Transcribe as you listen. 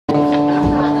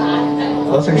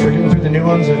Well, thanks for getting through the new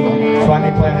ones and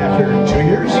finally playing after 2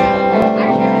 years.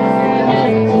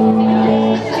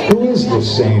 Who is the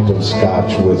saint of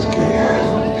Scotch whiskey?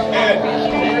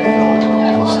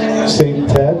 Saint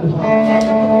Ted?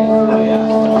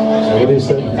 What do you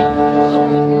say?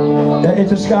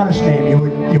 It's a Scottish name.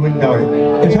 You wouldn't know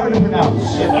it. It's hard to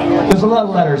pronounce. There's a lot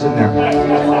of letters in there.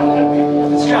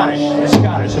 It's Scottish. It's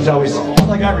Scottish. It's always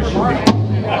like Irish.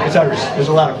 It's Irish. There's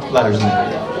a lot of letters in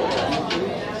there.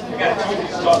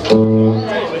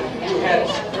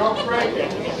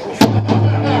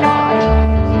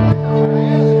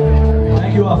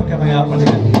 Thank you all for coming out once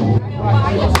again.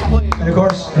 And of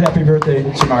course, happy birthday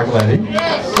to Mark Letty.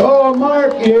 Oh,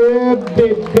 Mark, yeah,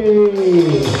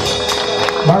 baby.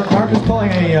 Mark is pulling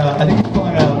I think he's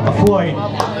pulling a Floyd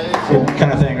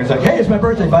kind of thing. It's like, hey, it's my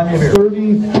birthday, buy me a beer.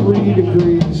 33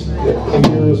 degrees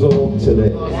years old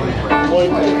today.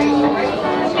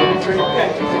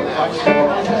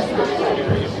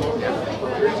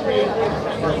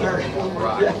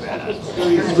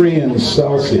 33 in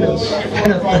Celsius.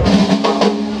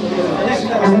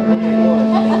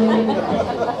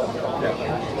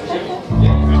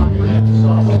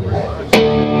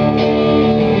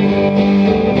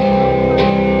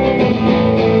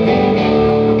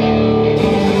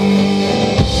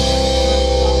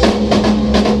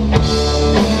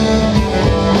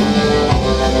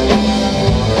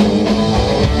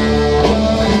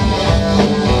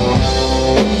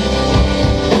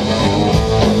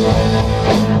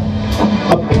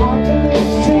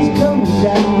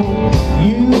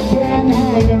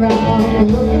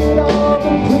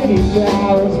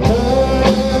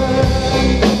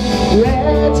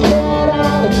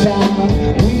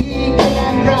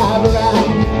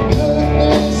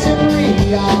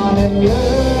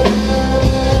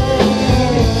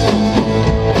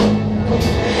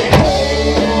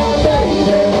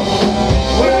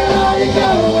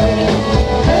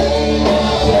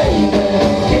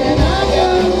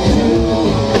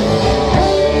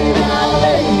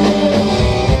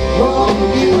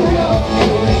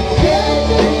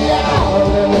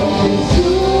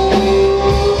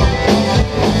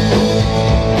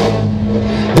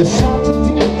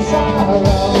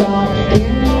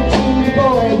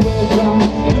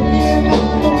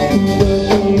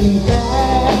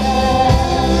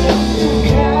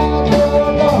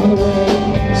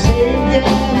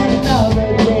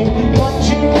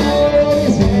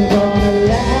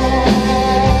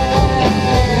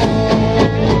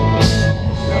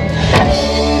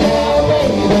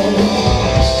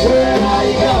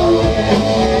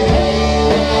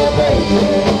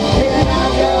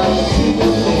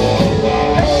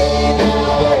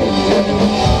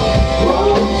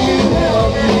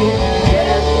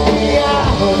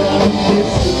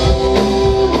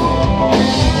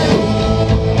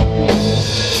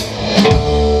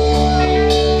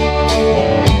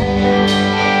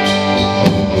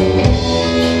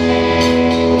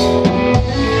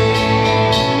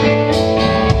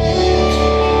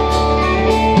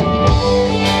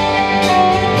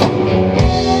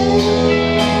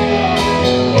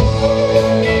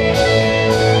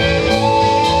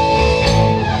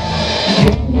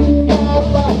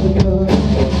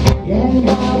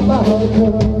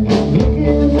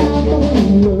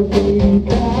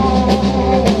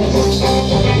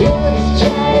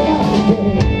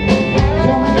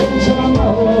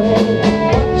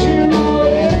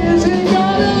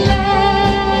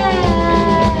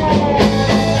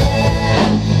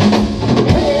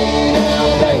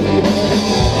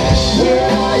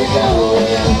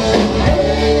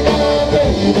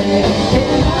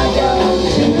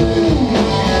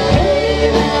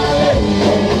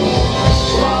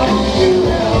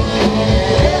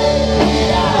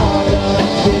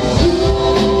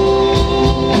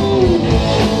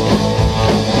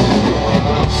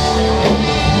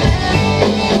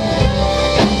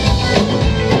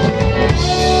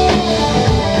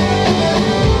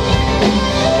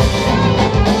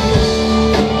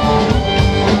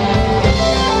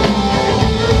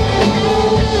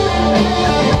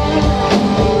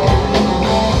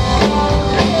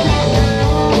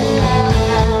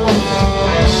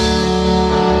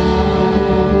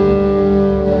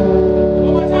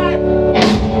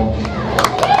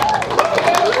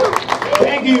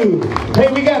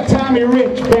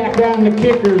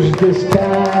 This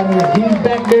time. He's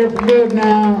back there for good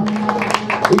now.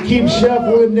 We keep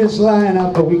shuffling this line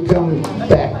up, but we come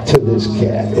back to this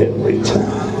cat every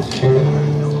time.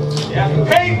 You haven't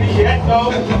paid me yet,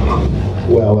 though.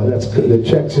 Well, that's the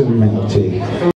check's in the mail, T.